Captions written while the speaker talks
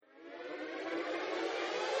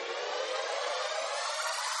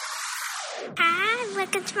Hi,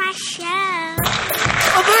 welcome to my show.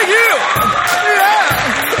 Oh, thank you! Yeah!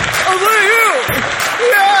 Oh, thank you!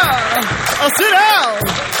 Yeah! Oh, sit down!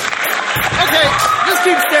 Okay, just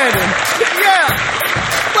keep standing. Yeah!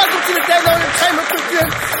 Welcome to the Daylo Entertainment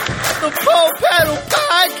presents the Pole Paddle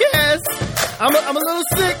Podcast. I'm a little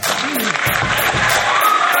sick.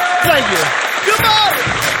 Thank you. Good morning!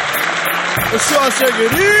 Or should I say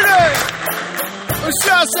good evening? Or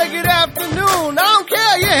should I say good afternoon? I don't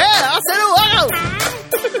care. Yeah, I said it wow.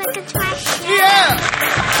 Welcome to my show. Yeah.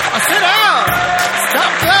 I sit down.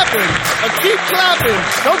 Stop clapping. Or keep clapping.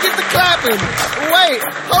 Don't get the clapping. Wait.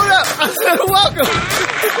 Hold up. I said welcome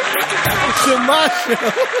to my show.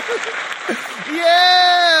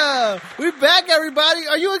 Yeah. We back, everybody.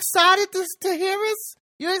 Are you excited to hear us?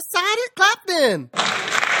 You excited? Clap then.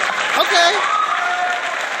 Okay.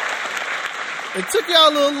 It took y'all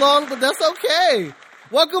a little long, but that's okay.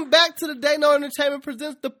 Welcome back to the Daylo Entertainment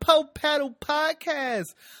presents the Pole Paddle Podcast.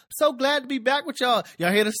 So glad to be back with y'all.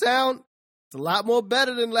 Y'all hear the sound? It's a lot more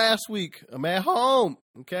better than last week. I'm at home,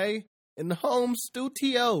 okay? In the home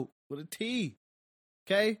studio with a T,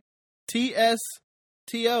 okay?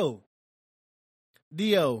 T-S-T-O.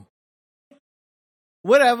 D-O.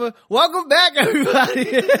 Whatever. Welcome back,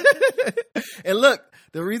 everybody. And look,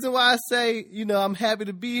 the reason why I say, I'm happy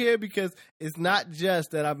to be here because it's not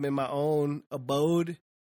just that I'm in my own abode,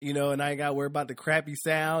 and I ain't got to worry about the crappy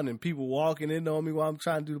sound and people walking in on me while I'm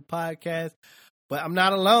trying to do the podcast, but I'm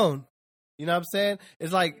not alone. You know what I'm saying?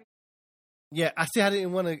 It's like, yeah, I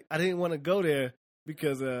didn't want to go there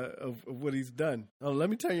because of what he's done. Oh, let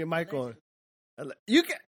me turn your mic on.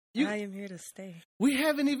 I am here to stay. We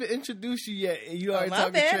haven't even introduced you yet, and you already my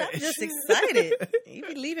talking bad. trash. I'm just excited. You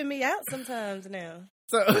be leaving me out sometimes now.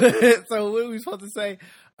 So what are we supposed to say?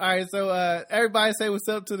 All right, so everybody say what's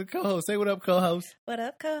up to the co-host. Say what up, co-host. What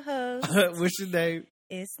up, co-host? What's your name?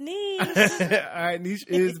 It's Niche. All right, Niche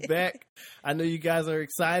is back. I know you guys are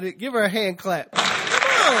excited. Give her a hand clap. Come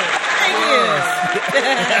on. Thank you.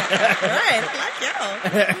 Right, like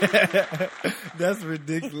y'all. That's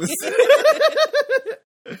ridiculous.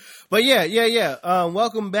 But yeah.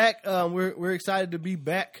 Welcome back. We're excited to be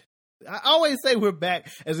back. I always say we're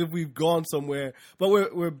back as if we've gone somewhere, but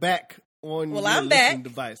we're back on your I'm listening back.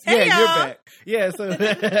 device. Hey, yeah, y'all. you're back. Yeah,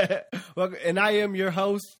 so welcome, and I am your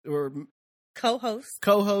host or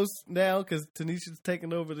co-host now because Tanisha's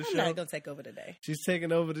taking over the show. I'm not gonna take over today. She's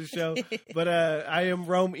taking over the show. But I am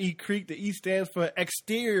Rome E. Creek. The E stands for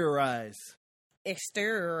exteriorize.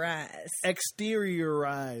 Exteriorize.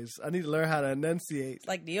 Exteriorize. I need to learn how to enunciate. It's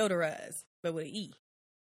like deodorize, but with an E.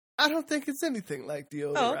 I don't think it's anything like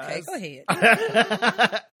deodorize. Oh, okay. Go ahead.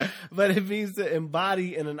 But it means to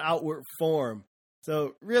embody in an outward form.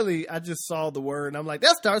 So really, I just saw the word and I'm like,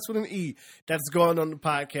 that starts with an E. That's going on the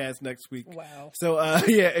podcast next week. Wow. So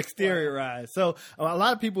exteriorize. Wow. So a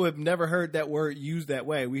lot of people have never heard that word used that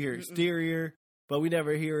way. We hear exterior, but we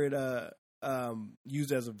never hear it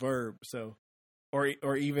used as a verb. So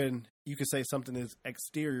or even you could say something is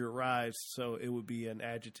exteriorized, so it would be an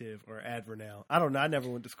adjective or advernoun. I don't know. I never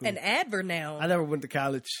went to school. An advernoun. I never went to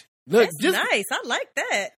college. Look, that's nice. I like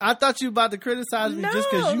that. I thought you were about to criticize me just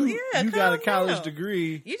because you got a college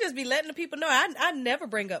degree. You just be letting the people know. I never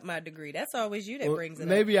bring up my degree. That's always you that brings it up.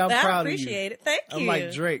 Maybe I'm proud of you. I appreciate it. Thank you. I'm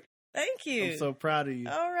like Drake. Thank you. I'm so proud of you.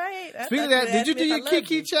 All right. Speaking of that, did you do your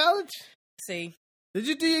Kiki challenge? See. Did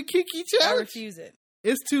you do your Kiki challenge? I refuse it.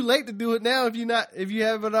 It's too late to do it now if you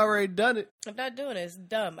haven't already done it. I'm not doing it. It's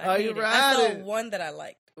dumb. I saw one that I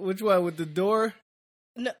liked. Which one? With the door?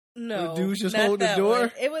 No. The dude just hold the door?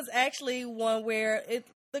 One. It was actually one where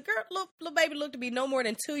the girl, little baby looked to be no more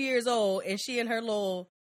than 2 years old, and she and her little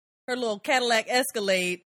Cadillac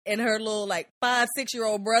Escalade and her little 5-6 year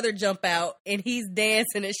old brother jump out, and he's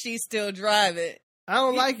dancing and she's still driving. I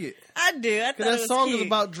don't like it. I do. I thought that song cute. is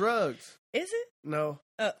about drugs. Is it? No.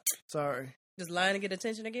 Sorry. Just lying to get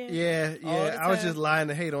attention again? Yeah. I was just lying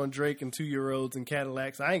to hate on Drake and 2-year-olds and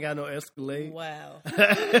Cadillacs. I ain't got no Escalade. Wow.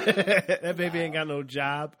 That baby ain't got no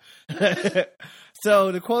job.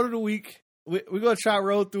 So the quote of the week, we're going to try to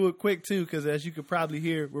roll through it quick too, because as you could probably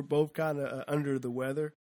hear, we're both kind of under the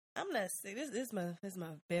weather. I'm not sick. This is my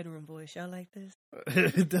bedroom voice. Y'all like this?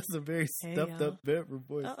 That's a very stuffed up bedroom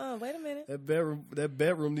voice. Wait a minute. That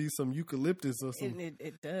bedroom needs some eucalyptus or something.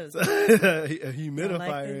 It does. A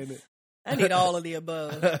humidifier in it. I need all of the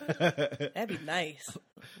above. That'd be nice.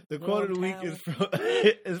 The quote of the week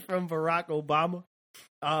is from Barack Obama.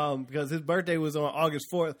 Because his birthday was on August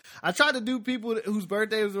 4th. I tried to do people whose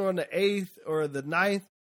birthdays were on the 8th or the 9th,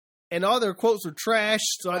 and all their quotes were trash,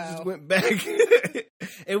 so I just went back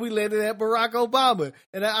and we landed at Barack Obama.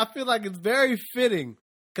 And I feel like it's very fitting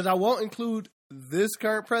because I won't include this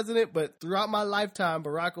current president, but throughout my lifetime,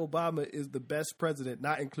 Barack Obama is the best president,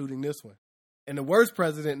 not including this one. And the worst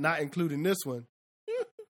president, not including this one,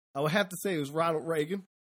 I would have to say it was Ronald Reagan.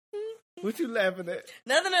 What you laughing at?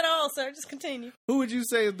 Nothing at all, sir. Just continue. Who would you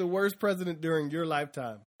say is the worst president during your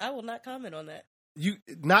lifetime? I will not comment on that. You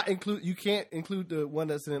can't include the one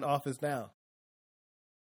that's in office now.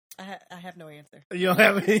 I have no answer. You don't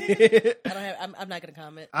have any? I'm not going to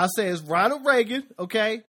comment. I'll say it's Ronald Reagan,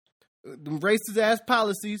 okay? The racist ass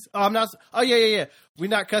policies. Oh, I'm not. Oh, yeah. We're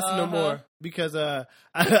not cussing no more because I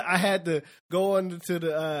had to go onto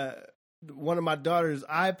the one of my daughter's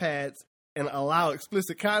iPads and allow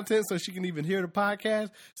explicit content so she can even hear the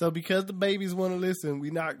podcast. So because the babies want to listen,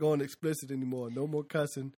 we're not going explicit anymore. No more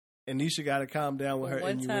cussing. And Nisha got to calm down with her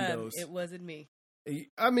innuendos. It wasn't me.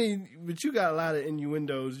 I mean, but you got a lot of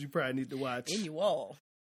innuendos you probably need to watch. Innual.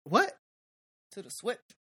 What? To the sweat.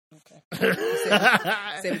 Okay.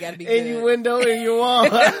 Say we got to be good. Innuendo in your wall.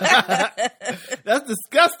 That's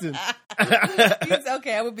disgusting.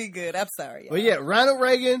 Okay, I would be good. I'm sorry. Well, yeah, Ronald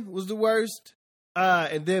Reagan was the worst.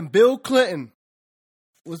 And then Bill Clinton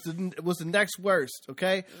was the next worst,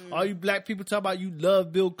 okay? All you black people talk about you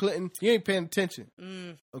love Bill Clinton. You ain't paying attention.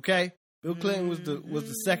 Okay? Bill Clinton was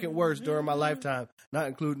the second worst during my lifetime, not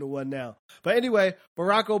including the one now. But anyway,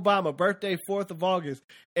 Barack Obama, birthday 4th of August.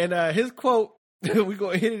 And his quote, we're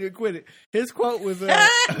going to hit it and quit it. His quote was,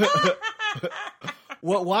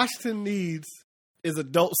 what Washington needs is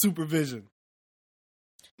adult supervision.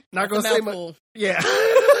 Not going to say much. Yeah.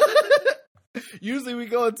 Usually we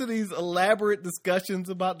go into these elaborate discussions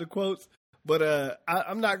about the quotes, but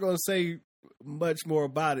I'm not going to say much more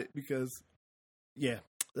about it because, yeah,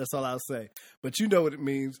 that's all I'll say. But you know what it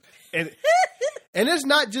means. And it's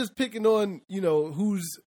not just picking on,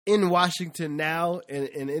 who's in Washington now and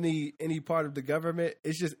in any part of the government.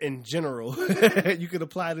 It's just in general. You could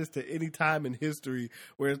apply this to any time in history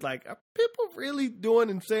where it's like, are people really doing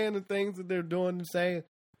and saying the things that they're doing and saying?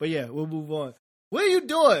 But yeah, we'll move on. What are you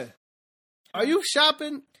doing? Are you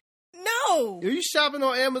shopping? No. Are you shopping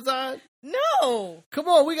on Amazon? No. Come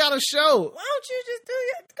on, we got a show. Why don't you just do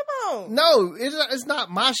it? Come on. No, it's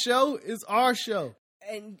not my show. It's our show.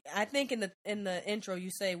 And I think in the intro you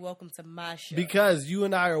say, "Welcome to my show." Because you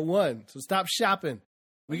and I are one. So stop shopping.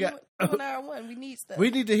 You and I are one. We need stuff. We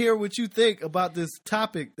need to hear what you think about this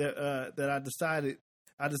topic that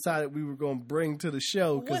I decided we were going to bring to the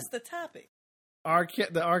show. What's the topic?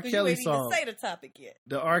 The R. Kelly song. You didn't say the topic yet.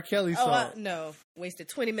 The R. Kelly song. No. Wasted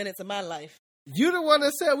 20 minutes of my life. You the one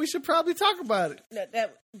that said we should probably talk about it.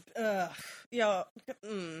 Y'all.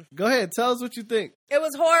 Go ahead. Tell us what you think. It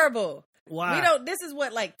was horrible. Why? This is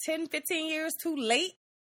what, like 10, 15 years too late?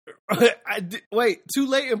 Wait, too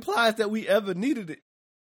late implies that we ever needed it.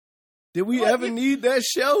 Did we ever need that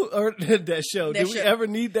show? Or that show? Did we ever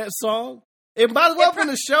need that song? And by the way, from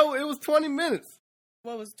the show, it was 20 minutes.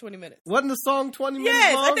 What was 20 minutes? Wasn't the song 20 minutes long?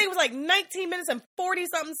 Yes, long? I think it was like 19 minutes and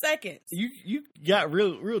 40-something seconds. You got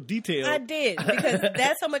real detailed. I did, because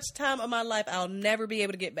that's how much time of my life I'll never be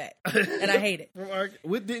able to get back. And I hate it.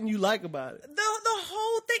 What didn't you like about it? The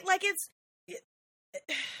whole thing, like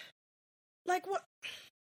like what?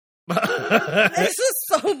 There's just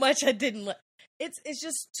so much I didn't like. It's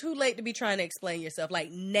just too late to be trying to explain yourself. Like,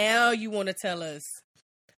 now you want to tell us,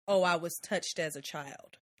 oh, I was touched as a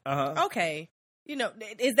child. Uh-huh. Okay.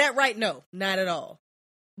 Is that right? No, not at all.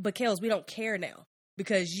 But Kels, we don't care now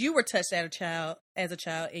because you were touched as a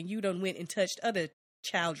child, and you done went and touched other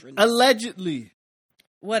children. Allegedly.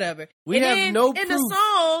 Whatever. We have no proof.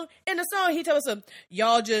 In the song, he tells us,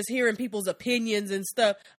 y'all just hearing people's opinions and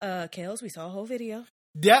stuff. Kels, we saw a whole video.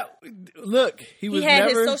 He had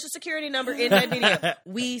his social security number in that video.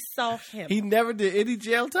 We saw him. He never did any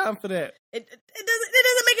jail time for that. It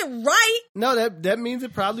doesn't make it right. No, that means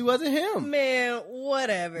it probably wasn't him. Man,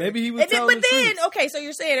 whatever. Maybe he was telling the truth. Okay, so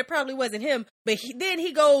you're saying it probably wasn't him, but then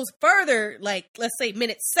he goes further, like let's say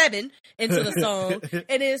minute 7 into the song,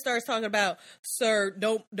 and then starts talking about, sir,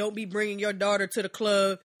 don't be bringing your daughter to the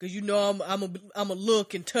club because I'm a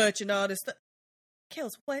look and touch and all this stuff.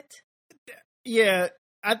 Kels, what? Yeah.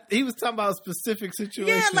 He was talking about a specific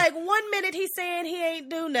situation. Yeah, like 1 minute he's saying he ain't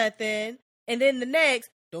do nothing, and then the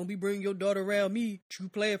next, don't be bringing your daughter around me. True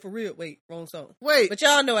player for real. Wait, wrong song. Wait. But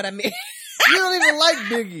y'all know what I mean. You don't even like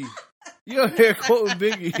Biggie. You don't hear quoting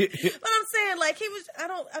Biggie. But I'm saying, like,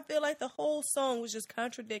 I feel like the whole song was just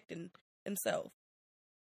contradicting himself.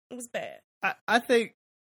 It was bad. I think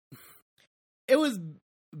it was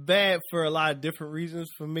bad for a lot of different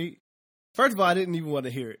reasons for me. First of all, I didn't even want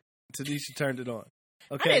to hear it. Tanisha turned it on.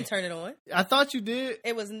 Okay. I didn't turn it on. I thought you did.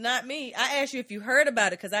 It was not me. I asked you if you heard about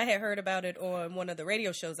it because I had heard about it on one of the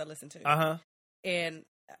radio shows I listened to. Uh-huh. And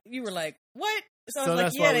You were like, what? So I So was like,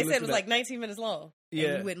 that's yeah, why they we said it looked was it like 19 minutes long. Yeah.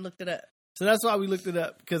 And you went and looked it up. So that's why we looked it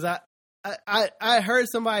up, because I heard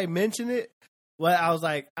somebody mention it. Well, I was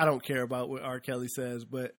like, I don't care about what R. Kelly says,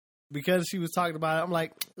 but because she was talking about it, I'm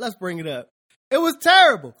like, let's bring it up. It was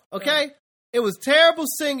terrible, okay? Yeah. It was terrible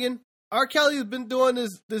singing. R. Kelly has been doing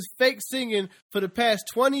this fake singing for the past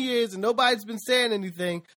 20 years, and nobody's been saying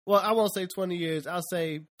anything. Well, I won't say 20 years. I'll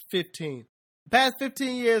say 15. Past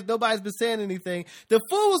 15 years, nobody's been saying anything. The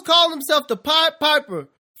fool was calling himself the Pied Piper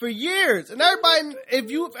for years. And everybody, if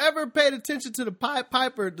you've ever paid attention to the Pied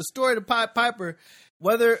Piper, the story of the Pied Piper,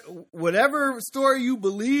 whatever story you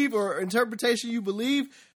believe or interpretation you believe,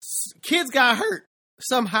 kids got hurt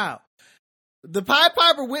somehow. The Pied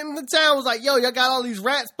Piper went into town, was like, yo, y'all got all these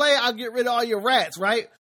rats playing, I'll get rid of all your rats, right?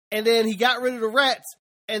 And then he got rid of the rats,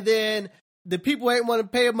 and then the people ain't want to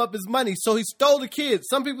pay him up his money, so he stole the kids.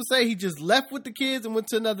 Some people say he just left with the kids and went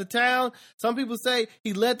to another town. Some people say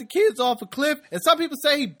he let the kids off a cliff, and some people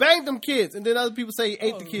say he banged them kids, and then other people say he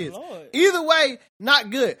ate the kids. Lord. Either way, not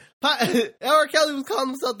good. R. Kelly was calling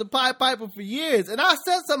himself the Pied Piper for years, and I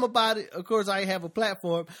said something about it. Of course, I have a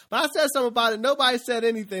platform, but I said something about it. Nobody said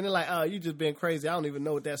anything. They're like, oh, you just being crazy. I don't even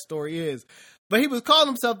know what that story is. But he was calling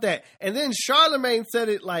himself that. And then Charlemagne said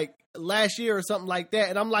it like last year or something like that.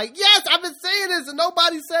 And I'm like, yes, I've been saying this and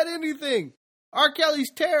nobody said anything. R. Kelly's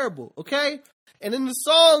terrible, okay? And in the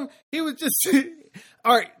song, he was just,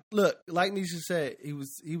 all right, look, like Nisha said, he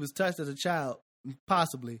was touched as a child,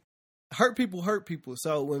 possibly. Hurt people.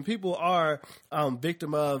 So when people are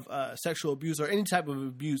victim of sexual abuse or any type of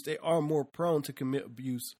abuse, they are more prone to commit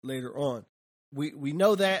abuse later on. We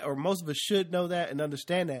know that, or most of us should know that and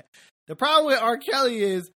understand that. The problem with R. Kelly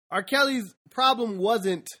is R. Kelly's problem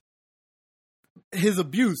wasn't his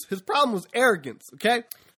abuse. His problem was arrogance, okay?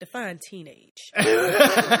 Define teenage.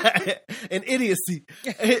 And idiocy.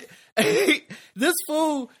 This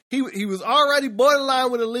fool, he was already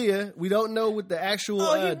borderline with Aaliyah. We don't know what the actual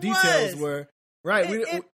details were. Right.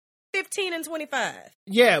 15 and 25.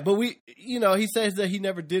 Yeah, but he says that he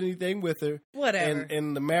never did anything with her. Whatever.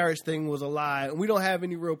 And the marriage thing was a lie. And we don't have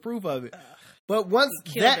any real proof of it. But once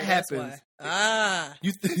that happens,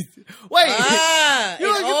 you wait,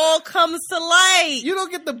 it all comes to light. You don't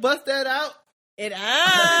get to bust that out.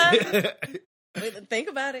 Think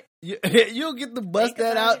about it. You don't get to bust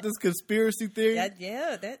that out. This conspiracy theory.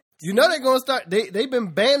 You know they're gonna start. They've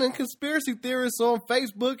been banning conspiracy theorists on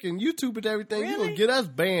Facebook and YouTube and everything. Really? You're gonna get us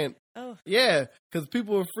banned. Oh yeah, because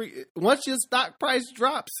people are free. Once your stock price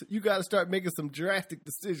drops, you got to start making some drastic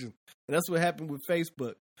decisions, and that's what happened with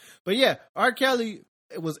Facebook. But yeah, R. Kelly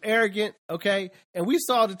was arrogant, okay? And we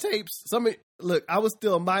saw the tapes. Look, I was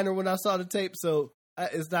still a minor when I saw the tape, so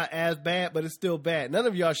it's not as bad, but it's still bad. None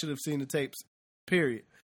of y'all should have seen the tapes, period.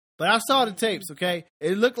 But I saw the tapes, okay?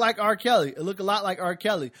 It looked like R. Kelly. It looked a lot like R.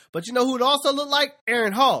 Kelly. But you know who it also looked like?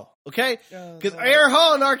 Aaron Hall, okay? Because Aaron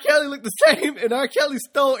Hall and R. Kelly look the same, and R. Kelly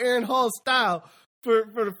stole Aaron Hall's style for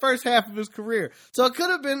the first half of his career. So it could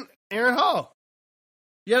have been Aaron Hall.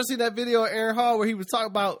 You ever see that video of Aaron Hall where he was talking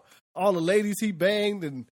about all the ladies he banged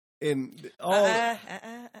and all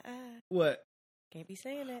what? Can't be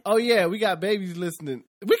saying that. Oh yeah, we got babies listening.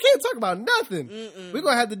 We can't talk about nothing. Mm-mm. We're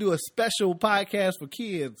gonna have to do a special podcast for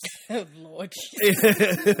kids. Oh, Lord.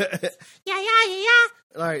 Yeah.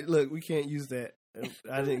 All right, look, we can't use that.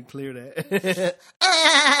 I didn't clear that.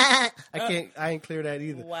 I ain't clear that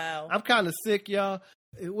either. Wow. I'm kind of sick, y'all.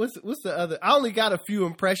 What's the other? I only got a few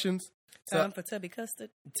impressions. Time for Tubby Custard.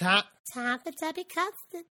 Time for Tubby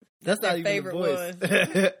Custard. That's not Their even the voice.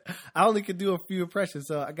 I only could do a few impressions,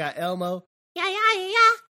 so I got Elmo. Yeah.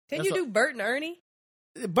 Can you do Bert and Ernie?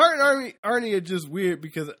 Bert and Ernie are just weird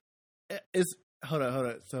because it's hold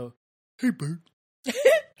on. So, hey Bert,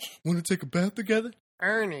 want to take a bath together?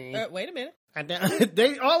 Ernie, Wait a minute.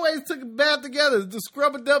 They always took a bath together. The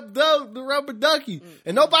the rubber ducky,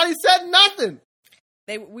 and nobody said nothing.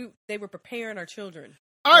 They were preparing our children.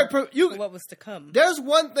 All right, for what was to come. There's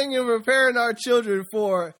one thing in preparing our children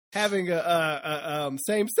for having a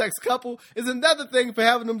same-sex couple is another thing for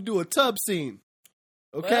having them do a tub scene.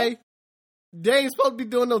 Okay? Well, they ain't supposed to be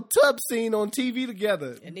doing no tub scene on TV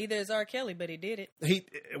together. And neither is R. Kelly, but he did it.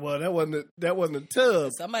 That wasn't a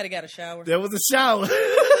tub. Somebody got a shower. There was a shower.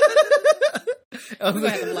 We're going to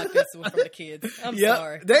have to block this one from the kids. I'm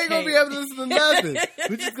sorry. They ain't going to be able to listen to nothing.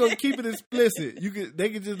 We're just going to keep it explicit. They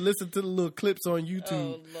can just listen to the little clips on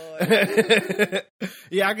YouTube. Oh, Lord.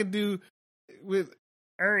 Yeah, I could do with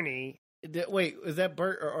Ernie. Wait, is that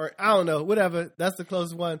Bert or I don't know. Whatever. That's the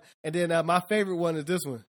closest one. And then my favorite one is this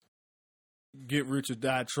one. Get rich or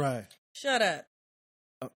die trying. Shut up.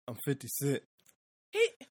 I'm 50 Cent.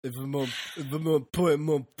 If I'm on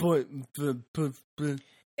point.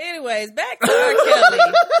 Anyways, back to R. Kelly.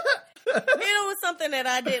 It was something that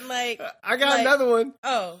I didn't like. I got another one.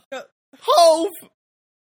 Oh. Hove.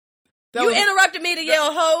 You interrupted me to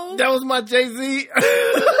yell Hove? That was my Jay-Z.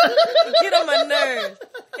 Get on my nerves.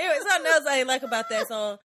 Anyway, something else I ain't like about that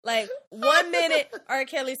song. Like, 1 minute, R.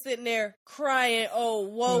 Kelly sitting there crying, oh,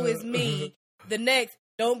 woe is me. The next,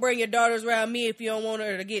 don't bring your daughters around me if you don't want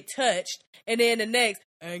her to get touched. And then the next,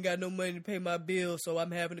 I ain't got no money to pay my bills, so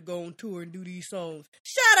I'm having to go on tour and do these songs.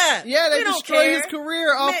 Shut up! Yeah, they We don't destroyed care. his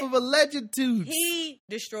career off of alleged dudes. He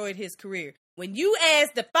destroyed his career. When you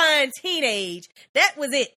asked define teenage, that was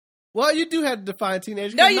it. Well, you do have to define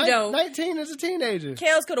teenager. No, you don't. 19 is a teenager.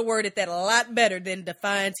 Kels could have worded that a lot better than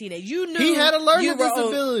define teenage. You knew He had a learning you were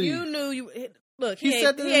disability. You knew you. Look, He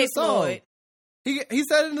said that in the song. He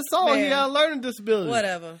said in the song Man. he had a learning disability.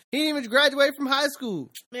 Whatever. He didn't even graduate from high school.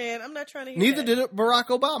 Man, I'm not trying to hear Neither that. did it Barack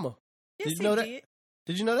Obama. Yes, Did you know he that? did.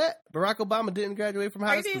 Did you know that? Barack Obama didn't graduate from Are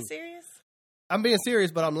high you school. being serious? I'm being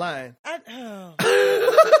serious, but I'm lying. I was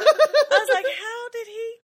like, how did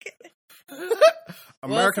he get...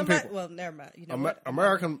 American well, people. Well, never mind. You know what?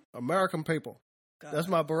 American people. God. That's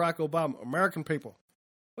my Barack Obama. American people.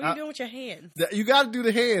 What are you doing with your hands? You got to do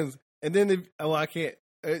the hands, and then I can't.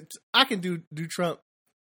 I can do Trump.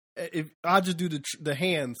 If I'll just do the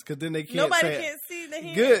hands, because then they can't. Nobody say can see the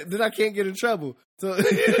hands. Good. Then I can't get in trouble. So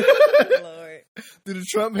Lord. do the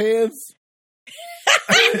Trump hands.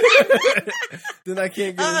 Then I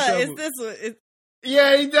can't get in trouble. It's this one.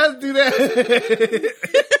 Yeah, he does do that.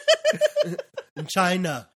 In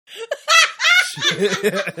China.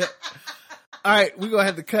 All right, we're going to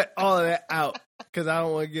have to cut all of that out because I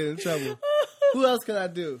don't want to get in trouble. Who else can I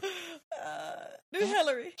do? Do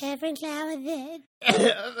Hillary. Every now and then,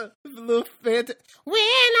 A little fantasy. when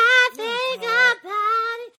I think about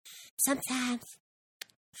it, sometimes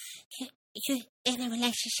you in a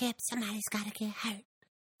relationship, somebody's got to get hurt,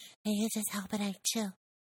 and you just hope it ain't you.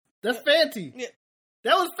 That's Fanty. Yeah.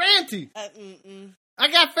 That was Fanty.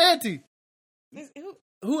 I got Fanty.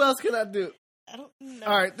 Who else can I do? I don't know.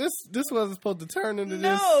 All right, this wasn't supposed to turn into this.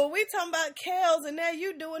 No, we talking about Kels, and now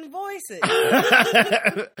you doing voices.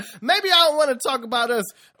 Maybe I don't want to talk about us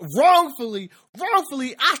wrongfully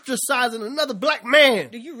ostracizing another black man.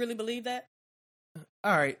 Do you really believe that?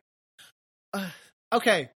 All right.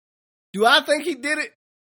 Okay. Do I think he did it?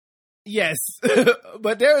 Yes.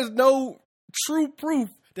 But there is no true proof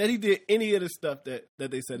that he did any of the stuff that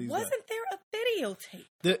they said he's done. Wasn't there a videotape?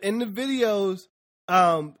 In the videos,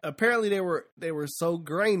 apparently they were so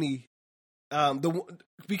grainy.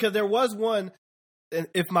 Because there was one, and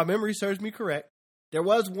if my memory serves me correct, there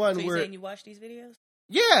was one So you where saying you watch these videos?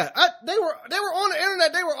 yeah, they were on the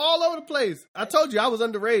internet. They were all over the place. I told you I was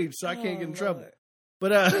underage, so I can't get in trouble. Lord.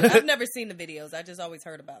 But I've never seen the videos. I just always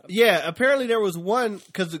heard about them. yeah, apparently there was one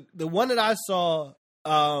because the one that I saw,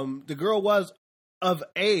 the girl was of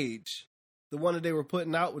age. The one that they were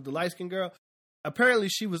putting out with the light skinned girl. Apparently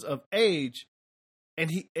she was of age,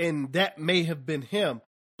 and that may have been him.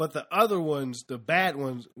 But the other ones, the bad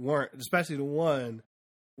ones, weren't. Especially the one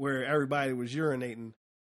where everybody was urinating.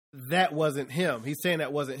 That wasn't him. He's saying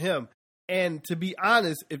that wasn't him. And to be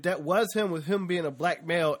honest, if that was him, with him being a black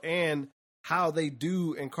male and how they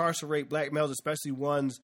do incarcerate black males, especially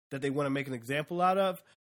ones that they want to make an example out of,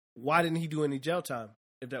 why didn't he do any jail time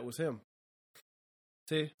if that was him?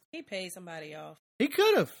 See? He paid somebody off. He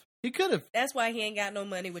could have. That's why he ain't got no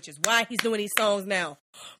money, which is why he's doing these songs now.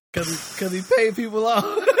 Because he paid people off.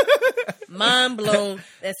 Mind blown.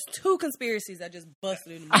 That's 2 conspiracies I just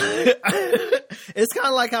busted in the middle. It's kind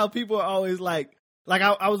of like how people are always like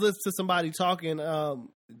I was listening to somebody talking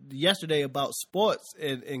yesterday about sports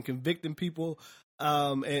and convicting people.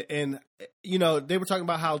 And you know, they were talking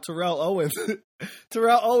about how Terrell Owens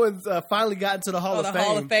finally got into the Hall of Fame.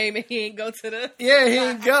 Hall of Fame, and he ain't go to the. Yeah, he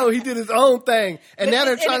didn't go. He did his own thing, and now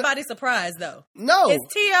they're trying. Anybody surprised though? No,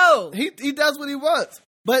 it's T.O. He does what he wants,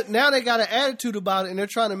 but now they got an attitude about it, and they're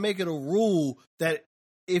trying to make it a rule that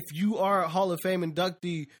if you are a Hall of Fame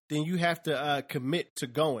inductee, then you have to commit to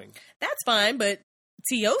going. That's fine, but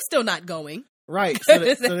T.O.'s still not going. Right, so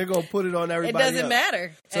they're going to put it on everybody. It doesn't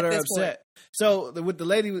matter. So at they're this upset. point. So with the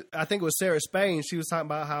lady, I think it was Sarah Spain, she was talking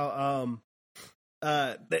about how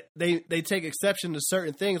they take exception to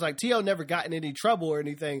certain things. Like T.O. never got in any trouble or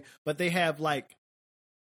anything, but they have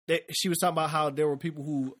she was talking about how there were people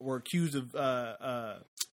who were accused of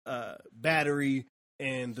battery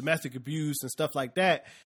and domestic abuse and stuff like that.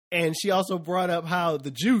 And she also brought up how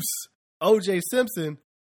the Juice, O.J. Simpson,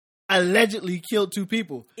 allegedly killed 2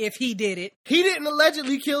 people. If he did it. He didn't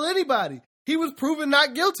allegedly kill anybody. He was proven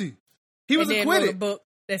not guilty. He was and then acquitted. wrote a book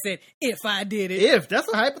that said, if I did it. If. That's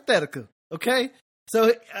a hypothetical. Okay?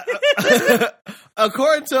 So,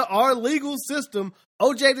 according to our legal system,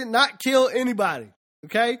 OJ did not kill anybody.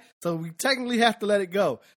 Okay? So we technically have to let it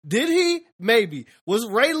go. Did he? Maybe. Was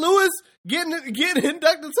Ray Lewis getting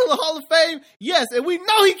inducted to the Hall of Fame? Yes. And we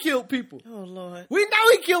know he killed people. Oh, Lord. We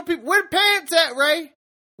know he killed people. Where the pants at, Ray?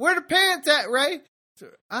 Where the pants at, Ray? So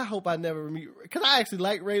I hope I never meet, because I actually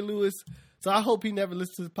like Ray Lewis. So I hope he never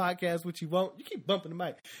listens to the podcast, which he won't. You keep bumping the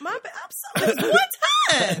mic. My bad. I'm sorry. It was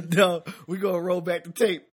one time. No, we're going to roll back the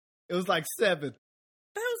tape. It was like 7.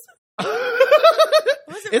 That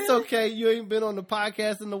was it It's really? okay. You ain't been on the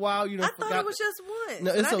podcast in a while. You I don't thought forgot. it was just one.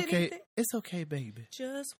 No, And it's I didn't okay. even think- It's okay, baby.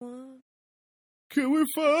 Just one. Can we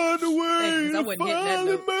find a way Thanks, I to wasn't hitting that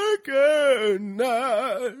finally make it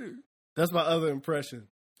night? That's my other impression.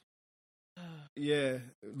 Yeah,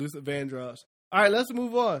 Luther Vandross. All right, let's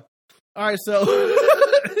move on. All right, so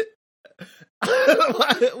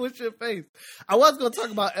what's your face? I was going to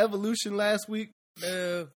talk about evolution last week.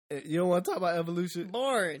 No. You don't want to talk about evolution?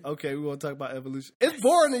 Boring. Okay, we want to talk about evolution. It's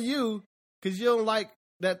boring to you because you don't like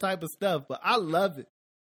that type of stuff, but I love it.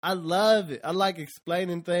 I love it. I like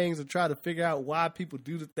explaining things and try to figure out why people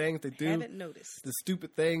do the things they do. Haven't noticed. The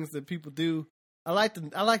stupid things that people do. I like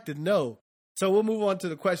to know. So we'll move on to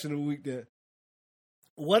the question of the week then.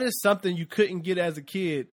 What is something you couldn't get as a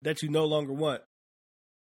kid that you no longer want?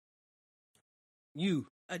 You.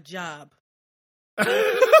 A job.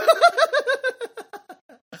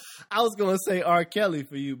 I was going to say R. Kelly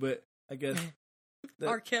for you, but I guess.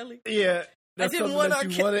 R. Kelly. Yeah. That's didn't something want that R. you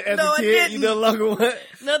Kelly. wanted as No, a I kid. didn't. You no longer want.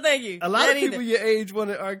 No, thank you. A lot Not of people either. your age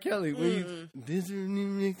wanted R. Kelly. When Mm-mm. this is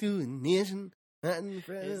new to a nation.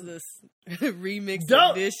 Is this remix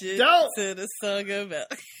Don't- edition don't. to the song about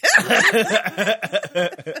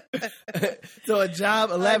So a job,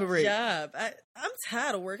 elaborate. A job. I'm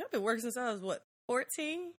tired of work. I've been working since I was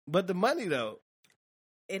 14. But the money though.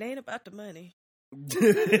 It ain't about the money.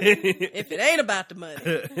 if If it ain't about the money,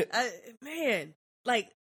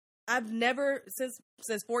 I've never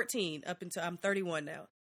since 14 up until I'm 31 now.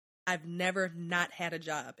 I've never not had a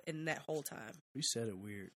job in that whole time. You said it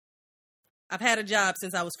weird. I've had a job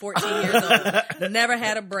since I was 14 years old. Never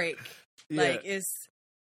had a break. Yeah. Like it's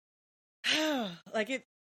like it,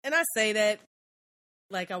 and I say that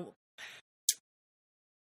like I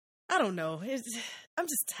don't know. I'm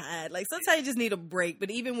just tired. Like sometimes you just need a break.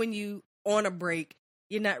 But even when you on a break,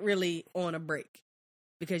 you're not really on a break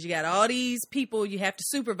because you got all these people you have to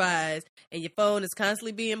supervise, and your phone is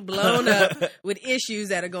constantly being blown up with issues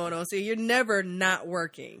that are going on. So you're never not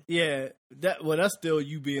working. Yeah, that's still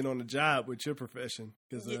you being on the job with your profession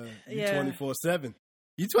because you Yeah. 24/7.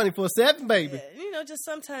 You 24/7, baby. Yeah, just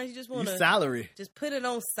sometimes you just You want to salary. just put it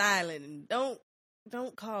on silent and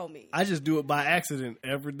don't call me. I just do it by accident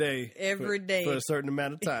every day. Every day. for a certain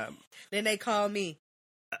amount of time. Then they call me.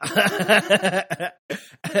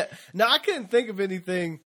 No, I couldn't think of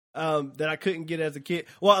anything that I couldn't get as a kid.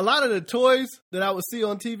 Well, a lot of the toys that I would see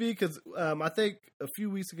on TV, because I think a few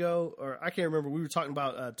weeks ago, or I can't remember, we were talking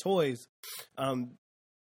about toys.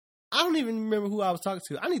 I don't even remember who I was talking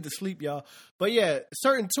to. I need to sleep, y'all. But yeah,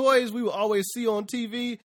 certain toys we would always see on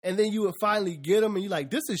TV, and then you would finally get them, and you're like,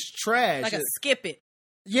 this is trash. Like a skip it.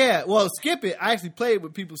 Yeah, well, skip it. I actually played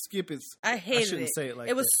with people skip it. I hated shouldn't it. say it like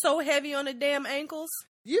It was that. so heavy on the damn ankles.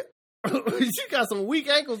 Yeah. You got some weak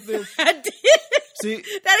ankles then. I did. See,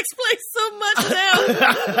 That explains so much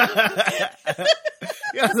now.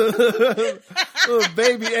 you got some little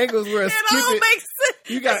baby ankles where a It skip all it. makes sense.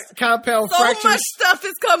 You got compound So fractures. much stuff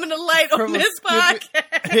is coming to light on From a this skip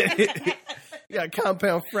podcast. You got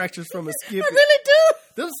compound fractures from a skip I it. really do.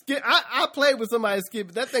 Them skip, I played with somebody skip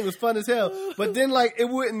it. That thing was fun as hell. But then, like, it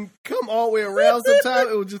wouldn't come all the way around sometimes.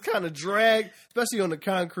 It would just kind of drag, especially on the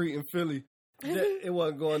concrete in Philly. It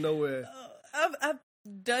wasn't going nowhere. I've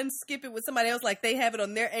done skip it with somebody else. Like they have it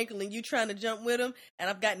on their ankle and you trying to jump with them. And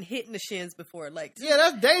I've gotten hit in the shins before. Like, Yeah,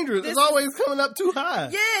 that's dangerous. It's always coming up too high.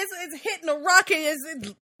 yeah, it's hitting a rock and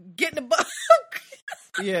it's getting the bug.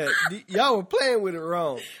 Yeah, y'all were playing with it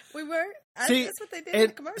wrong. We were. See, That's what they did in the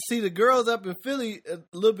and commercial. see, the girls up in Philly a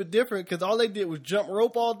little bit different because all they did was jump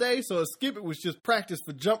rope all day. So a skip it was just practice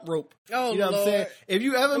for jump rope. Oh, You know what I'm saying? Lord. If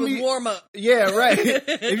you ever It was meet, warm up. yeah, right.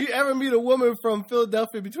 If you ever meet a woman from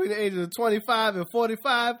Philadelphia between the ages of 25 and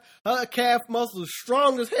 45, her calf muscles are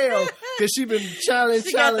strong as hell because she been challenge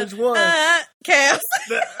She got the, one. calves.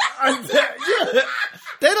 Yeah.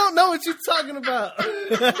 They don't know what you're talking about.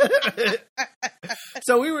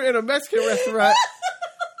 So we were in a Mexican restaurant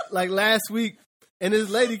like last week, and this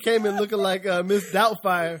lady came in looking like Miss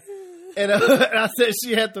Doubtfire. And I said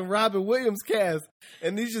she had the Robin Williams cast.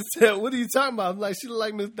 And he just said, what are you talking about? I'm like, she look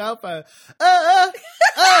like Miss Doubtfire.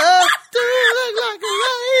 look like a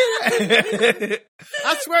lady.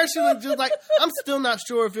 I swear she looked just like. I'm still not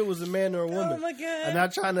sure if it was a man or a woman. Oh my god! I'm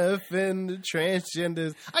not trying to offend the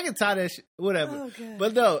transgenders. I can tie that shit, whatever. Oh, God.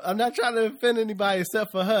 But no, I'm not trying to offend anybody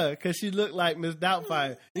except for her because she looked like Miss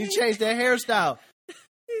Doubtfire. You changed that hairstyle. He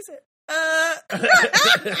said,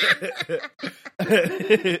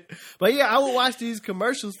 But yeah, I would watch these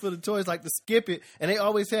commercials for the toys like the Skip It, and they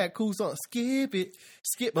always had cool songs. Skip it,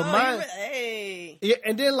 skip. But mine, hey. yeah,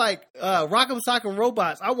 and then like Rock'em Sock'em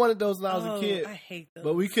Robots. I wanted those when I was a kid, I hate those.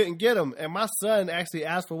 but we couldn't get them. And my son actually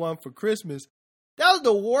asked for one for Christmas. That was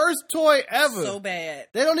the worst toy ever. So bad.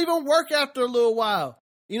 They don't even work after a little while.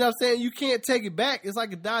 You know what I'm saying? You can't take it back. It's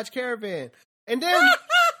like a Dodge Caravan. And then,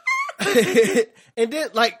 and then,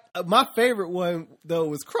 like, my favorite one, though,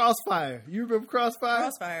 was Crossfire. You remember Crossfire?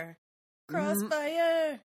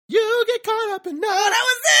 Crossfire. You get caught up in that. Oh, that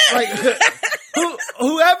was it.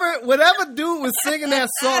 Like, whatever dude was singing that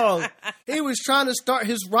song, he was trying to start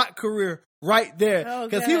his rock career right there. Oh,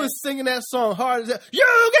 Because he God. was singing that song hard as hell.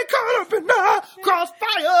 You get caught up in that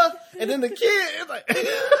crossfire. And then the kid is like,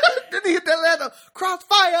 then he hit that letter,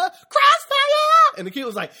 crossfire. And the kid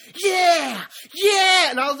was like, yeah.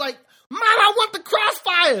 And I was like, Mom, I want the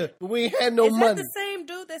crossfire. But we ain't had no Is money. that the same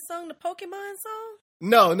dude that sung the Pokemon song?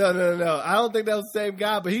 No. I don't think that was the same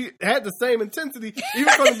guy, but he had the same intensity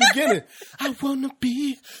even from the beginning. I want to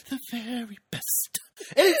be the very best.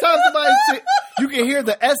 Anytime somebody say, you can hear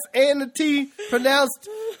the S and the T pronounced,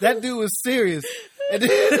 that dude was serious. And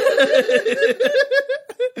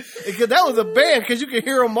because that was a band, because you can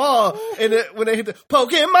hear them all. And when they hit the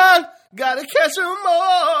Pokemon, gotta catch them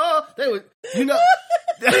all. They would, you know,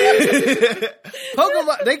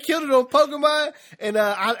 Pokemon. They killed it on Pokemon, and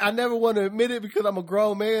I never want to admit it because I'm a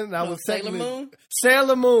grown man. And I was Sailor Moon.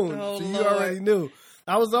 Sailor Moon. Oh, so you Lord. already knew.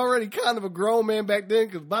 I was already kind of a grown man back then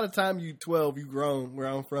because by the time you 12, you grown where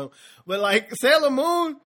I'm from. But like Sailor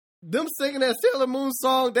Moon, them singing that Sailor Moon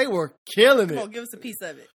song, they were killing it. Come on, give us a piece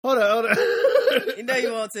of it. Hold on. You know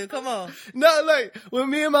you want to. Come on. No, like when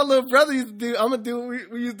me and my little brother used to do, I'm gonna do what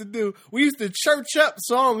we used to do. We used to church up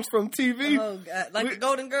songs from TV. Oh, God. Like the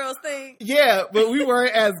Golden Girls thing? Yeah, but we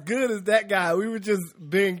weren't as good as that guy. We were just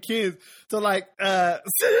being kids. So like, Sailor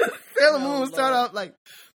Moon would start off like,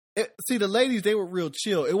 see, the ladies, they were real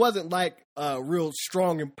chill. It wasn't like real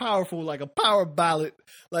strong and powerful, like a power ballad,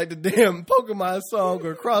 like the damn Pokemon song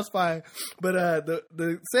or Crossfire. But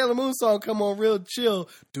the Sailor Moon song come on real chill.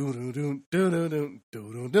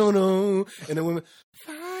 Do-do-do-do-do-do-do-do-do. And the women,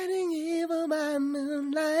 fighting evil by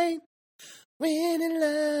moonlight, winning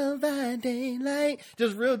love by daylight.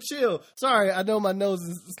 Just real chill. Sorry, I know my nose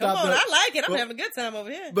is Come stopped on, up. I like it. I'm having a good time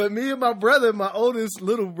over here. But me and my brother, my oldest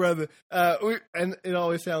little brother, and it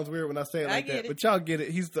always sounds weird when I say it like get that, it. but y'all get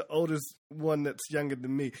it. He's the oldest one that's younger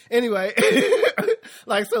than me. Anyway,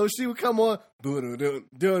 like, so she would come on, and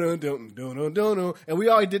we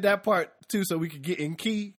always did that part too so we could get in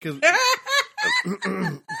key, because I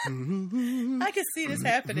can see this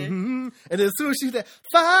happening. and then as soon as she said,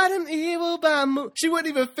 fighting evil by moon, she wouldn't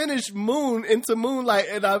even finish moon into moonlight,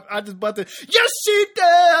 and I just butted, yes she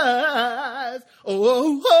does,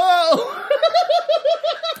 oh.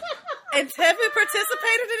 And Tevin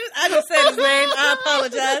participated in it? I just said his name. I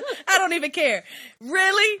apologize. I don't even care.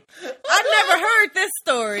 Really? I never heard this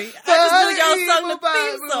story. I just knew y'all sung the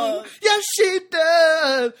theme song. Yes, she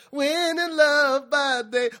does. When in love by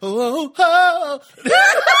day. Oh.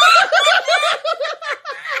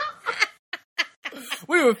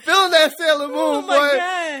 We were feeling that Sailor Moon, Oh, boy. my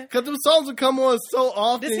God. Because them songs would come on so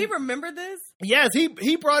often. Does he remember this? Yes, he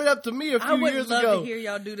brought it up to me a I few would years love ago. to hear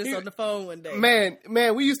y'all do this on the phone one day. Man,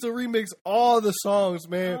 we used to remix all the songs,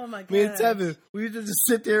 man. Oh, my Me and God. Tevin, we used to just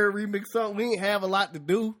sit there and remix songs. We didn't have a lot to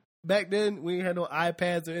do back then. We didn't have no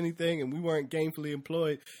iPads or anything, and we weren't gainfully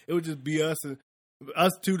employed. It would just be us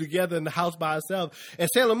two together in the house by ourselves. And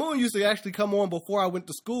Sailor Moon used to actually come on before I went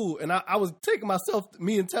to school, and I was taking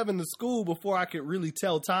me and Tevin to school before I could really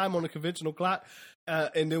tell time on a conventional clock.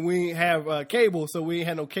 And then we didn't have cable, so we didn't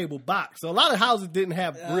have no cable box. So a lot of houses didn't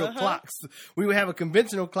have real clocks. We would have a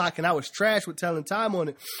conventional clock, and I was trash with telling time on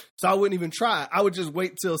it, so I wouldn't even try. I would just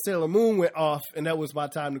wait till Sailor Moon went off, and that was my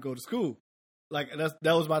time to go to school. Like,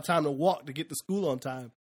 that was my time to walk to get to school on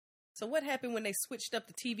time. So what happened when they switched up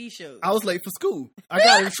the TV shows? I was late for school. I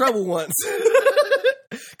got in trouble once.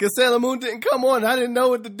 Because Sailor Moon didn't come on. I didn't know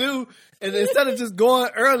what to do. And instead of just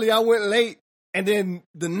going early, I went late. And then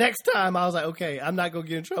the next time, I was like, okay, I'm not going to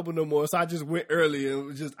get in trouble no more. So I just went early and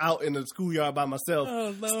was just out in the schoolyard by myself,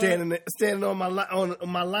 standing on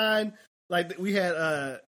my line. Like, we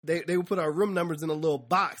had... They would put our room numbers in a little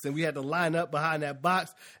box, and we had to line up behind that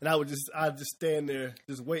box. And I'd just stand there,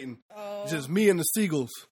 just waiting, just me and the seagulls.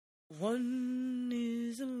 One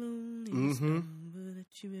is the loneliest number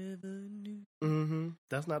that you ever knew.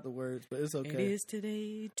 That's not the words, but it's okay. It is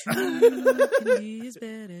today. Two can be as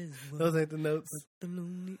bad as one. Those ain't the notes. The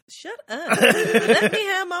lonely... Shut up. Let me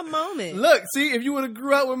have my moment. Look, see, if you would have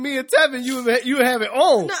grew up with me and Tevin, you would have it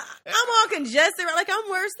on. No, I'm all congested. Like, I'm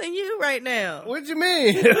worse than you right now. What you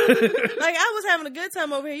mean? Like, I was having a good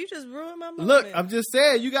time over here. You just ruined my moment. Look, I'm just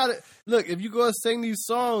saying, you gotta look. If you go and sing these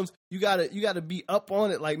songs, you gotta be up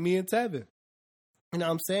on it like me and Tevin. You know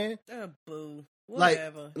what I'm saying? Boo. Like,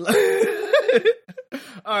 Whatever.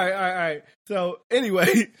 all right. So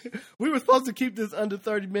anyway, we were supposed to keep this under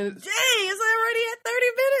 30 minutes. Dang, it's already at 30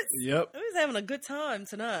 minutes? Yep. I was having a good time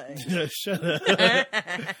tonight. Shut up.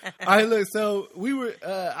 All right, look, so we were,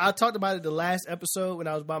 I talked about it the last episode when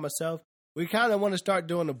I was by myself. We kind of want to start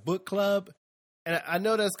doing a book club. And I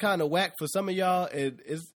know that's kind of whack for some of y'all.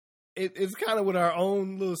 It's kind of with our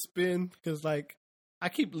own little spin because, like, I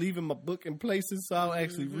keep leaving my book in places so I don't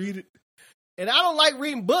actually read it. And I don't like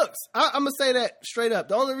reading books. I'm going to say that straight up.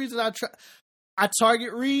 The only reason I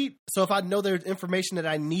target read, so if I know there's information that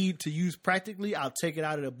I need to use practically, I'll take it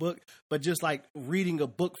out of the book. But just like reading a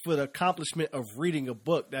book for the accomplishment of reading a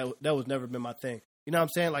book, that was never been my thing. You know what I'm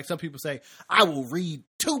saying? Like some people say, I will read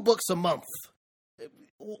 2 books a month.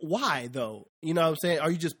 Why, though? You know what I'm saying?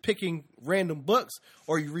 Are you just picking random books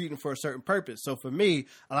or are you reading for a certain purpose? So for me,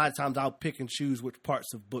 a lot of times I'll pick and choose which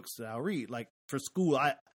parts of books that I'll read. Like for school,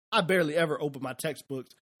 I barely ever open my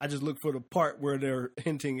textbooks. I just look for the part where they're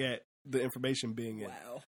hinting at the information being in.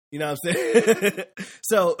 Wow. You know what I'm saying?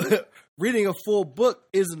 So reading a full book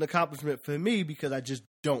is an accomplishment for me because I just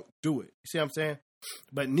don't do it. You see what I'm saying?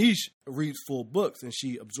 But Niche reads full books and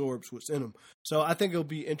she absorbs what's in them. So I think it'll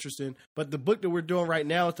be interesting. But the book that we're doing right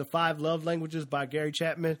now is The 5 Love Languages by Gary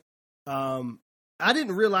Chapman. I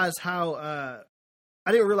didn't realize that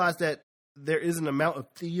there is an amount of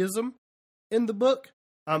theism in the book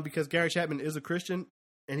because Gary Chapman is a Christian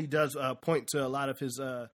and he does point to a lot of his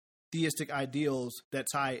theistic ideals that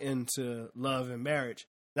tie into love and marriage.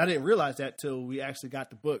 And I didn't realize that till we actually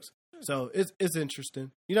got the books. So it's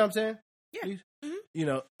interesting. You know what I'm saying? Yeah. You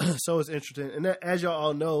know, so it's interesting. And as y'all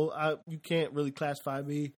all know, you can't really classify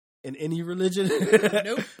me in any religion.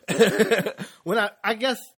 Nope. When I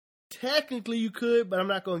guess technically you could, but I'm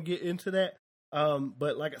not going to get into that.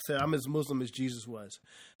 But like I said, I'm as Muslim as Jesus was.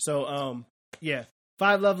 So, yeah.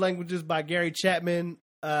 5 Love Languages by Gary Chapman.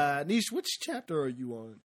 Nish, which chapter are you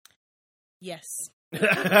on? Yes.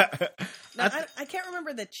 Now, I can't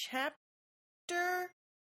remember the chapter,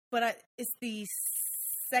 but it's the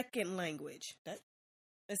second language.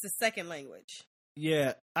 It's the second language.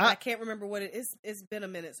 Yeah. I can't remember what it is. It's been a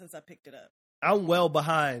minute since I picked it up. I'm well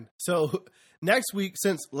behind. So next week,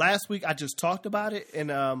 since last week I just talked about it and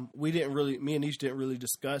me and Nish didn't really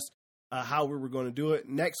discuss how we were going to do it.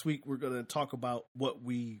 Next week, we're going to talk about what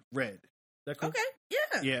we read. Is that cool? Okay.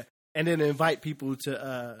 Yeah. Yeah. And then invite people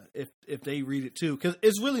to, if they read it too. Cause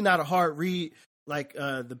it's really not a hard read. Like,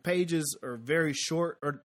 the pages are very short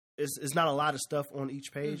or it's not a lot of stuff on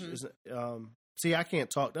each page. See, I can't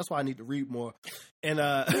talk. That's why I need to read more. And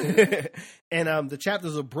the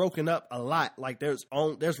chapters are broken up a lot. Like there's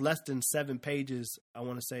less than 7 pages. I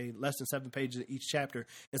want to say less than 7 pages in each chapter,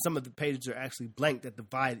 and some of the pages are actually blank that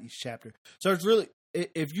divide each chapter. So it's really,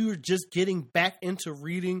 if you're just getting back into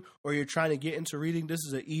reading or you're trying to get into reading, this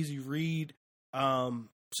is an easy read.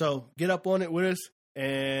 So get up on it with us,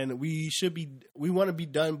 and we want to be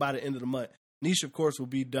done by the end of the month. Niche, of course, will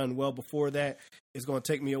be done well before that. It's going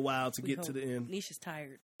to take me a while to get to the end. Niche is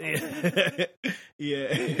tired.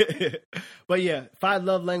 Yeah. But yeah, 5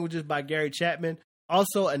 Love Languages by Gary Chapman.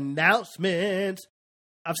 Also, announcements.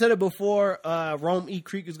 I've said it before. Rome E.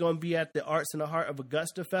 Creek is going to be at the Arts in the Heart of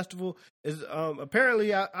Augusta Festival.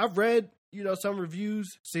 Apparently, I've read some reviews.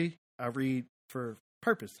 See, I read for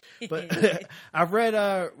purpose, but I've read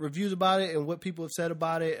reviews about it and what people have said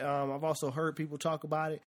about it. I've also heard people talk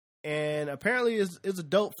about it. And apparently it's a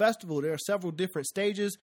dope festival. There are several different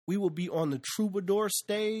stages. We will be on the Troubadour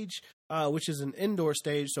stage, which is an indoor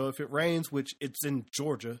stage. So if it rains, which it's in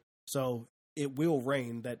Georgia, so it will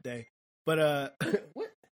rain that day. But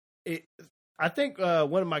I think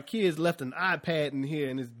one of my kids left an iPad in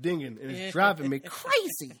here and it's dinging and it's driving me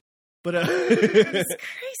crazy. But it's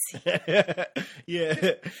crazy.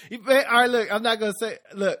 Yeah. All right, look, I'm not gonna say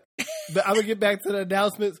but I'm gonna get back to the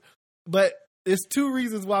announcements. But there's 2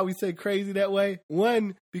 reasons why we say crazy that way.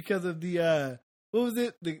 One, because of the what was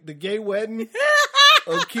it? The gay wedding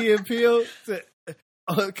of Key and Peele.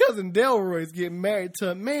 Cousin Delroy's getting married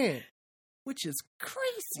to a man, which is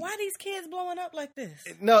crazy. Why are these kids blowing up like this?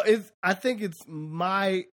 No, I think it's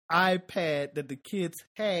my iPad that the kids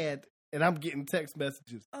had and I'm getting text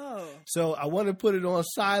messages. Oh. So I want to put it on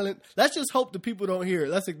silent. Let's just hope the people don't hear it.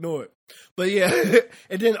 Let's ignore it. But yeah,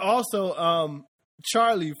 and then also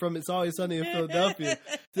Charlie from It's Always Sunny in Philadelphia.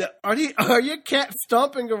 Are your cats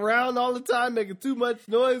stomping around all the time, making too much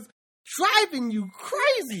noise, driving you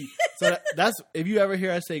crazy? So that's if you ever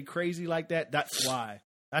hear I say crazy like that, that's why.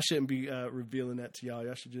 I shouldn't be revealing that to y'all.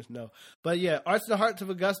 Y'all should just know. But yeah, Arts and the Hearts of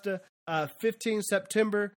Augusta, 15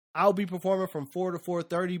 September. I'll be performing from 4 to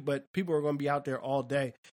 4:30, but people are going to be out there all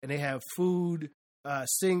day. And they have food,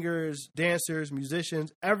 singers, dancers,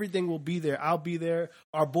 musicians. Everything will be there. I'll be there.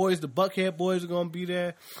 Our boys, the Buckhead Boys, are going to be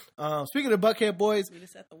there. Speaking of Buckhead Boys. We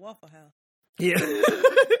just at the Waffle House. Yeah.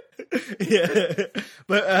 Yeah.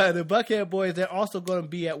 But the Buckhead Boys, they're also going to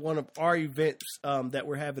be at one of our events that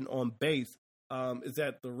we're having on base. Is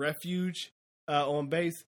at the Refuge on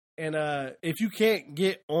base. And if you can't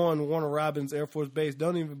get on Warner Robins Air Force Base,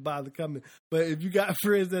 don't even bother coming. But if you got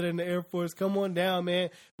friends that are in the Air Force, come on down, man.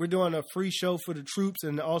 We're doing a free show for the troops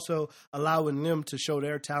and also allowing them to show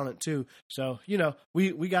their talent too. So, you know,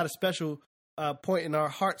 we got a special point in our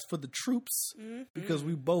hearts for the troops because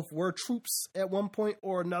we both were troops at one point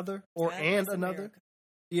or another another.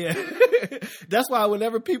 Yeah. That's why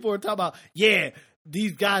whenever people are talking about,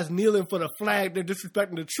 these guys kneeling for the flag, they're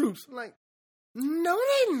disrespecting the troops. I'm like, no,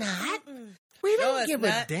 they're not. We don't give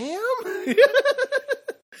a damn.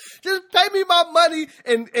 Just pay me my money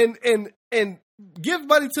and give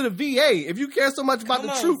money to the VA. If you care so much about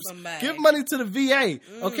the troops, give money to the VA,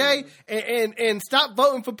 okay? And stop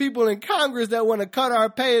voting for people in Congress that want to cut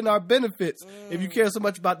our pay and our benefits if you care so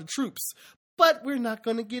much about the troops. But we're not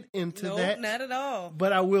going to get into that. Not at all.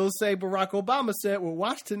 But I will say Barack Obama said what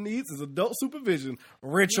Washington needs is adult supervision.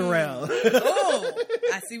 Rich around. Oh,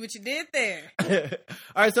 I see what you did there.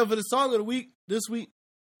 All right, so for the song of the week, this week.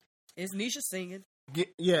 It's Nisha singing.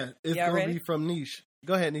 It's going to be from Niche.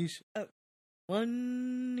 Go ahead, Niche.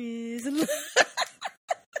 One is...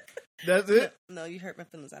 That's it? No, you hurt my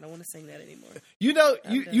feelings. I don't want to sing that anymore. You know,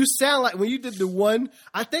 you sound like when you did the one,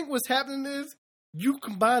 I think what's happening is you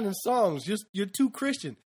combining songs. You're too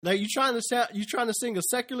Christian. Like you're trying to sing a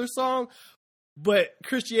secular song, but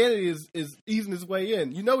Christianity is easing its way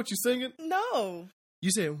in. You know what you're singing? No.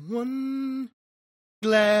 You said one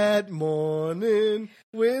glad morning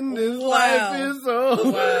when this life is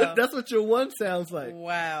over. Wow. That's what your one sounds like.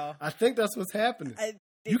 Wow. I think that's what's happening.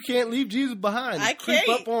 You can't leave Jesus behind. I can't. Creep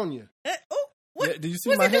up on you. What? Yeah, do you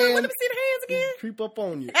see my hand? Let me see the hands again. Creep up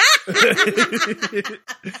on you.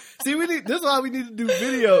 See, this is why we need to do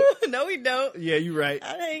video. No, we don't. Yeah, you're right.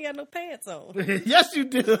 I ain't got no pants on. Yes, you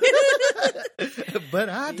do. But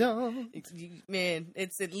I don't. Man,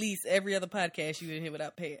 it's at least every other podcast you in here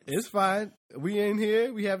without pants. It's fine. We in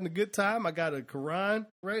here. We having a good time. I got a Quran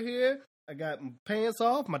right here. I got my pants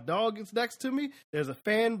off. My dog is next to me. There's a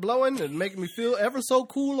fan blowing and making me feel ever so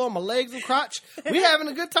cool on my legs and crotch. We having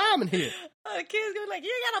a good time in here. The kids gonna be like,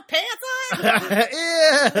 you ain't got no pants on?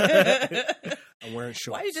 Yeah. I'm wearing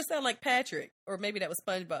shorts. Why you just sound like Patrick? Or maybe that was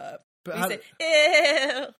SpongeBob. But he said,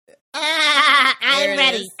 ew. I'm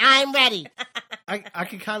ready. I'm ready. I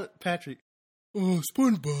can kind of, Patrick. Oh,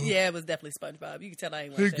 SpongeBob. Yeah, it was definitely SpongeBob. You can tell I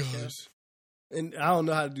ain't watched that show. And I don't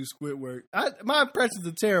know how to do Squidward. My impressions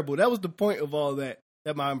are terrible. That was the point of all that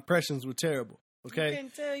my impressions were terrible. Okay? I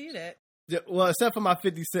didn't tell you that. Yeah, well, except for my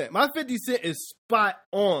 50 Cent. My 50 Cent is spot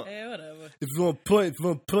on. Yeah, whatever. If you want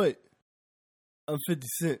to put, I'm 50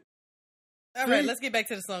 Cent. All right, let's get back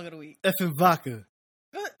to the song of the week. Effing vodka.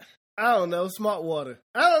 What? I don't know. Smart water.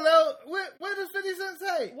 I don't know. What does 50 Cent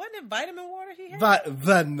say? Wasn't it vitamin water he had?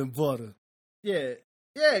 Vitamin water. Yeah.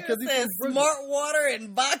 Yeah, because he said smart water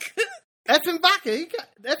and vodka. Effing vodka.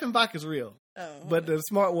 Effing vodka's real. Oh, but the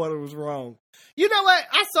smart water was wrong. You know what?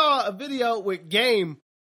 I saw a video with Game.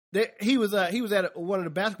 That he was at one of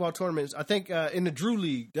the basketball tournaments. I think in the Drew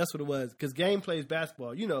League. That's what it was. Because Game plays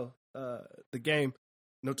basketball. You know the Game,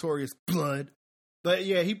 Notorious Blood. But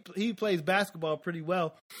yeah, he plays basketball pretty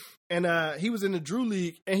well. And he was in the Drew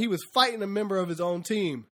League, and he was fighting a member of his own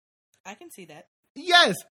team. I can see that.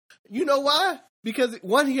 Yes. You know why? Because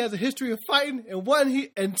one, he has a history of fighting,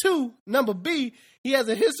 and two, number B, he has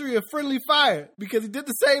a history of friendly fire because he did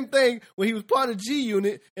the same thing when he was part of G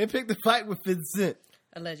Unit and picked a fight with Vincent.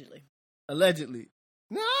 Allegedly.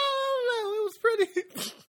 No, it was pretty.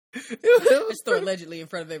 Just throw allegedly in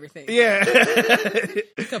front of everything. Yeah.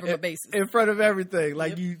 Cover my bases. In front of everything.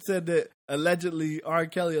 Like you said that allegedly, R.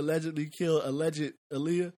 Kelly allegedly killed alleged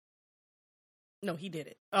Aaliyah. No, he did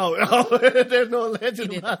it. Oh, there's no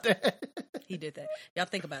legend about that. He did that. Y'all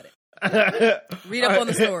think about it. Read up on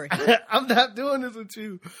the story. I'm not doing this with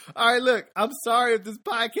you. All right, look, I'm sorry if this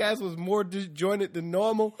podcast was more disjointed than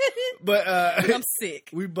normal, but I'm sick.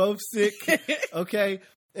 We both sick. Okay.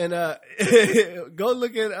 And go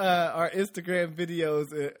look at our Instagram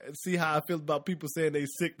videos and see how I feel about people saying they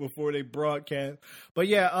sick before they broadcast. But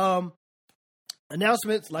yeah,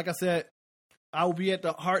 announcements. Like I said, I will be at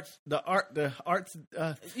the arts.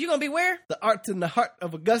 You gonna be where? The Arts in the Heart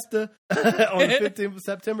of Augusta on the 15th of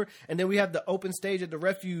September, and then we have the open stage at the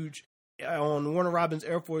Refuge on Warner Robins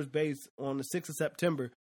Air Force Base on the 6th of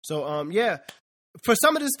September. So yeah. For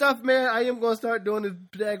some of this stuff, man, I am going to start doing this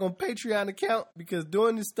daggone Patreon account because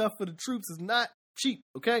doing this stuff for the troops is not cheap,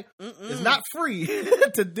 okay? It's not free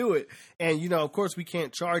to do it. And, you know, of course, we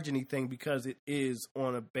can't charge anything because it is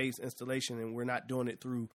on a base installation and we're not doing it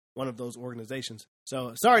through one of those organizations.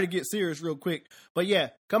 So, sorry to get serious real quick. But, yeah,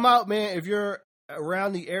 come out, man. If you're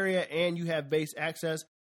around the area and you have base access,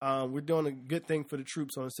 we're doing a good thing for the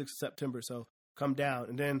troops on the 6th of September. So, come down.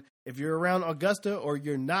 And then if you're around Augusta or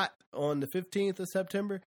you're not on the 15th of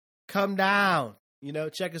September, come down. You know,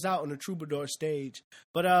 check us out on the Troubadour stage.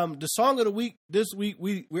 But the song of the week this week,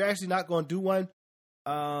 we're actually not going to do one.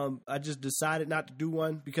 I just decided not to do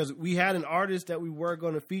one because we had an artist that we were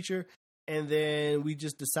going to feature, and then we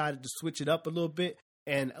just decided to switch it up a little bit.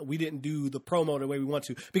 And we didn't do the promo the way we want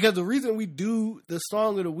to. Because the reason we do the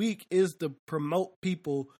song of the week is to promote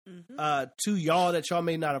people to y'all that y'all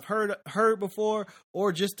may not have heard before,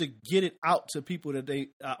 or just to get it out to people that they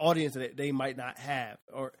audience that they might not have.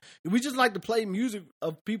 Or we just like to play music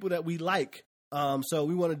of people that we like. So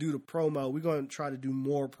we want to do the promo. We're going to try to do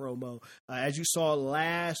more promo. As you saw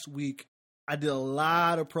last week, I did a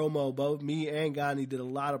lot of promo. Both me and Gani did a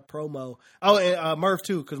lot of promo. Oh, and Murph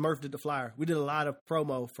too, because Murph did the flyer. We did a lot of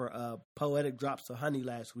promo for Poetic Drops of Honey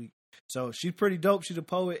last week. So she's pretty dope. She's a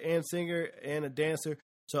poet and singer and a dancer.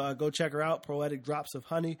 So go check her out, Poetic Drops of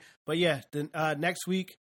Honey. But yeah, then next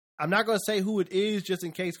week, I'm not going to say who it is just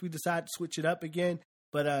in case we decide to switch it up again.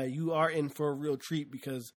 But you are in for a real treat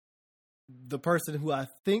because the person who I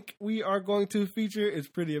think we are going to feature is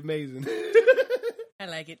pretty amazing. I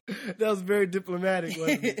like it. That was very diplomatic,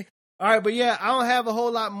 wasn't it? All right, but yeah, I don't have a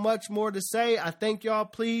whole lot much more to say. I thank y'all.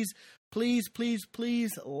 Please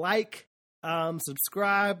like,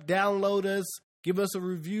 subscribe, download us, give us a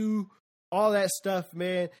review, all that stuff,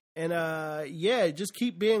 man. And yeah, just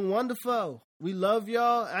keep being wonderful. We love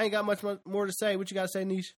y'all. I ain't got much more to say. What you got to say,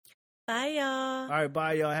 Niche? Bye, y'all. All right,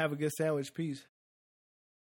 bye, y'all. Have a good sandwich. Peace.